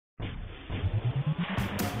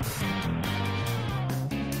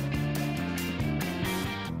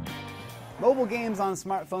Mobile games on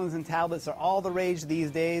smartphones and tablets are all the rage these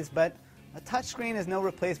days, but a touchscreen is no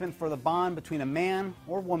replacement for the bond between a man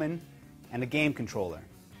or woman and a game controller.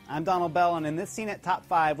 I'm Donald Bell, and in this CNET Top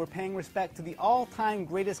 5, we're paying respect to the all-time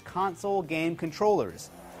greatest console game controllers.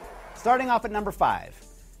 Starting off at number 5,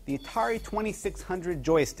 the Atari 2600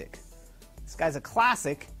 joystick. This guy's a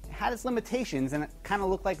classic. It had its limitations, and it kind of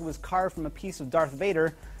looked like it was carved from a piece of Darth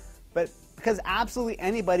Vader, but because absolutely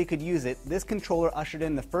anybody could use it, this controller ushered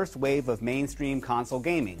in the first wave of mainstream console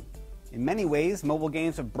gaming. In many ways, mobile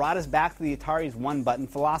games have brought us back to the Atari's one-button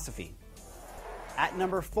philosophy. At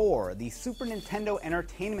number 4, the Super Nintendo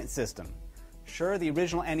Entertainment System. Sure, the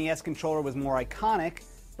original NES controller was more iconic,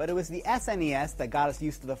 but it was the SNES that got us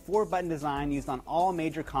used to the 4-button design used on all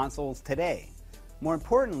major consoles today. More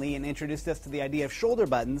importantly, it introduced us to the idea of shoulder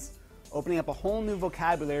buttons, opening up a whole new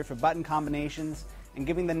vocabulary for button combinations and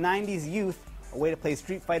giving the 90s youth a way to play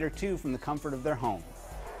Street Fighter II from the comfort of their home.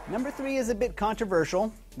 Number 3 is a bit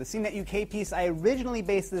controversial. The CNET UK piece I originally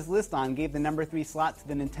based this list on gave the number 3 slot to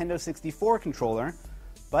the Nintendo 64 controller,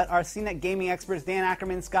 but our CNET gaming experts Dan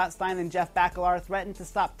Ackerman, Scott Stein, and Jeff Bakalar threatened to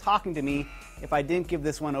stop talking to me if I didn't give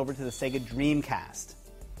this one over to the Sega Dreamcast.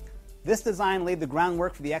 This design laid the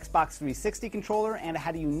groundwork for the Xbox 360 controller, and it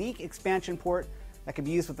had a unique expansion port that could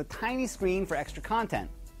be used with a tiny screen for extra content.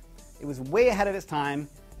 It was way ahead of its time,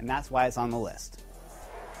 and that's why it's on the list.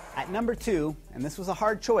 At number 2, and this was a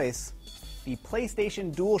hard choice, the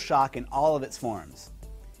PlayStation DualShock in all of its forms.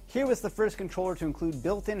 Here was the first controller to include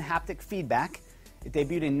built-in haptic feedback. It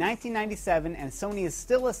debuted in 1997, and Sony is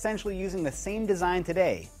still essentially using the same design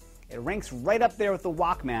today. It ranks right up there with the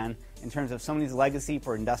Walkman in terms of Sony's legacy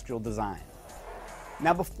for industrial design.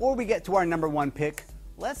 Now, before we get to our number 1 pick,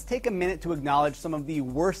 let's take a minute to acknowledge some of the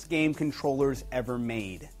worst game controllers ever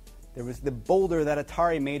made. There was the Boulder that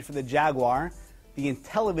Atari made for the Jaguar, the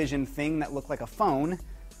Intellivision thing that looked like a phone,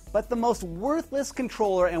 but the most worthless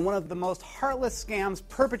controller and one of the most heartless scams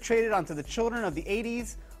perpetrated onto the children of the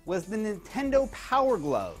 80s was the Nintendo Power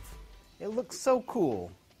Glove. It looked so cool,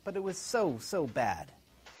 but it was so bad.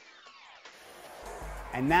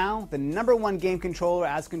 And now, the number 1 game controller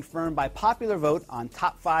as confirmed by popular vote on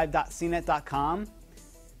top5.cnet.com,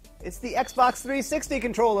 it's the Xbox 360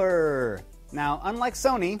 controller. Now, unlike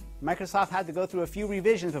Sony, Microsoft had to go through a few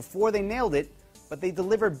revisions before they nailed it, but they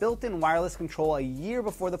delivered built-in wireless control a year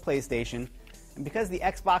before the PlayStation, and because the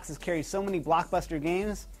Xbox has carried so many blockbuster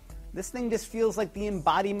games, this thing just feels like the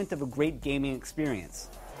embodiment of a great gaming experience.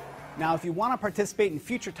 Now, if you want to participate in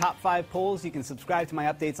future Top 5 polls, you can subscribe to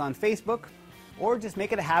my updates on Facebook, or just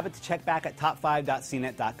make it a habit to check back at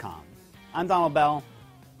top5.cnet.com. I'm Donald Bell.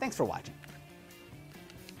 Thanks for watching.